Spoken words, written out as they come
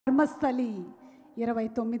ధర్మస్థలి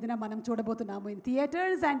 29న మనం చూడబోతున్నాము in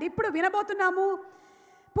theatres. And ఇప్పుడు వినబోతున్నాము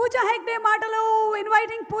పూజా హెగ్డే మాటలు.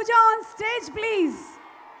 Inviting Pooja on stage please.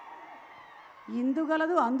 ఇందు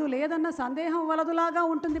గలదు అందు లేదన్న సందేహం వలదులాగా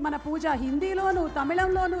ఉంటుంది మన పూజ. హిందీలోను,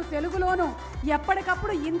 తమిళంలోను, తెలుగులోను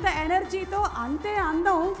ఎప్పటికప్పుడు ఇంత ఎనర్జీతో అంతే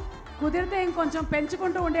అందం కుదిరితే ఇంకొంచెం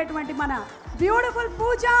పెంచుకుంటూ ఉండేటువంటి మన beautiful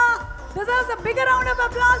puja. Deserves a bigger round of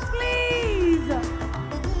applause please.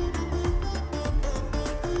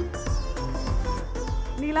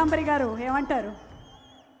 Neelambari గారు ఏమంటారు?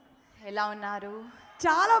 ఎలా ఉన్నారు?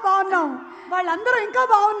 చాలా బాగున్నాం. వాళ్ళందరూ ఇంకా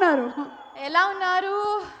బాగున్నారు. ఎలా ఉన్నారు?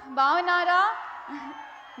 బాగున్నారా?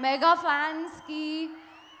 మెగా ఫ్యాన్స్కి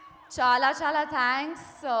చాలా చాలా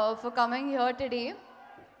thanks for coming here today.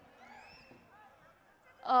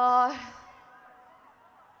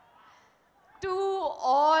 To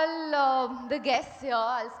all the guests here,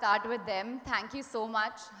 I'll start with them. Thank you so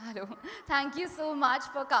much. Hello. Thank you so much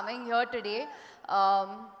for coming here today.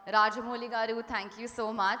 Rajamouli garu, thank you so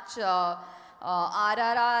much.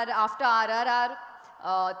 RRR, after RRR,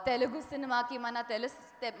 Telugu cinema ki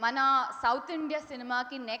mana South India cinema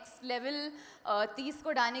ki next level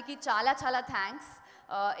teeskodaniki chala chala thanks.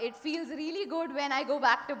 It feels really good when I go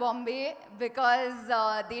back to Bombay because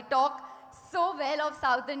they talk so well of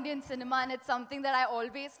South Indian cinema, and it's something that I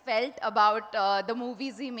always felt about the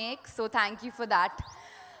movies we make. So thank you for that.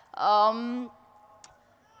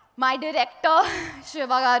 My director,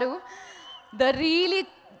 Shiva garu,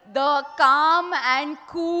 the calm and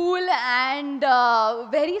cool and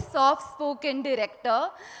very soft-spoken director,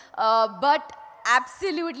 but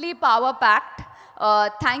absolutely power-packed.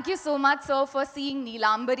 Thank you so much, sir, for seeing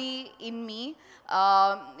Neelambari in me.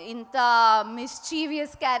 Inta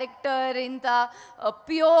mischievous character, inta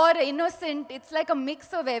pure, innocent. It's like a mix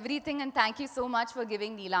of everything, and thank you so much for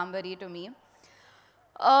giving Neelambari to me.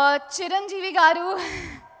 Chiranjeevi garu,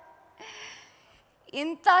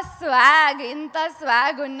 inta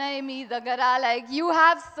swag unnai mee dagara. Like, you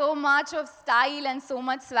have so much of style and so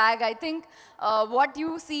much swag. I think what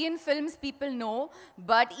you see in films people know,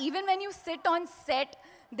 but even when you sit on set,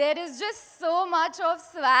 there is just so much of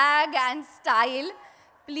swag and style.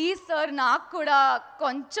 Please sir, naaku kuda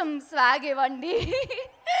koncham swag ivandi.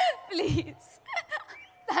 Please.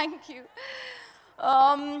 Thank you.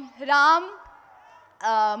 Ram,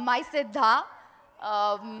 my Siddha,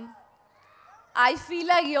 I feel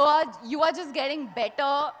like you are just getting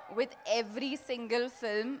better with every single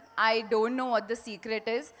film. I don't know what the secret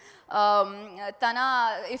is. Tana,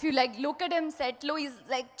 if you like look at him set low, he's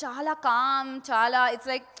like chala calm,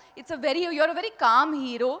 you're a very calm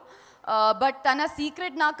hero. But Tana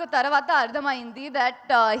secret naku taravata ardhamaindi that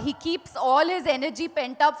he keeps all his energy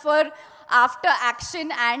pent up for after action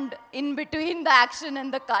and in between the action and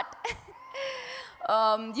the cut.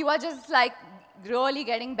 You are just like really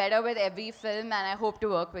getting better with every film, and I hope to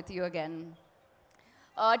work with you again.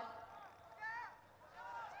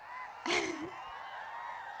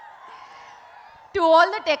 To all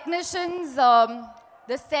the technicians,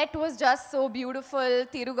 the set was just so beautiful.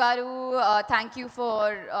 Thirugaru, thank you for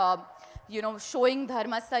showing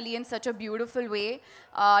Dharmastali in such a beautiful way.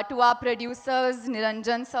 To our producers,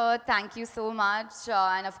 Niranjan sir, thank you so much.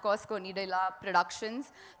 And of course, Konidela Productions,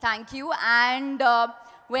 thank you. And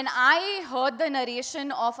when I heard the narration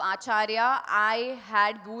of Acharya, I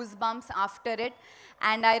had goosebumps after it.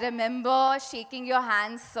 And I remember shaking your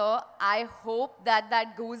hands, sir. I hope that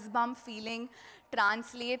goosebump feeling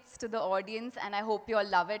translates to the audience, and I hope you all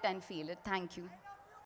love it and feel it. Thank you.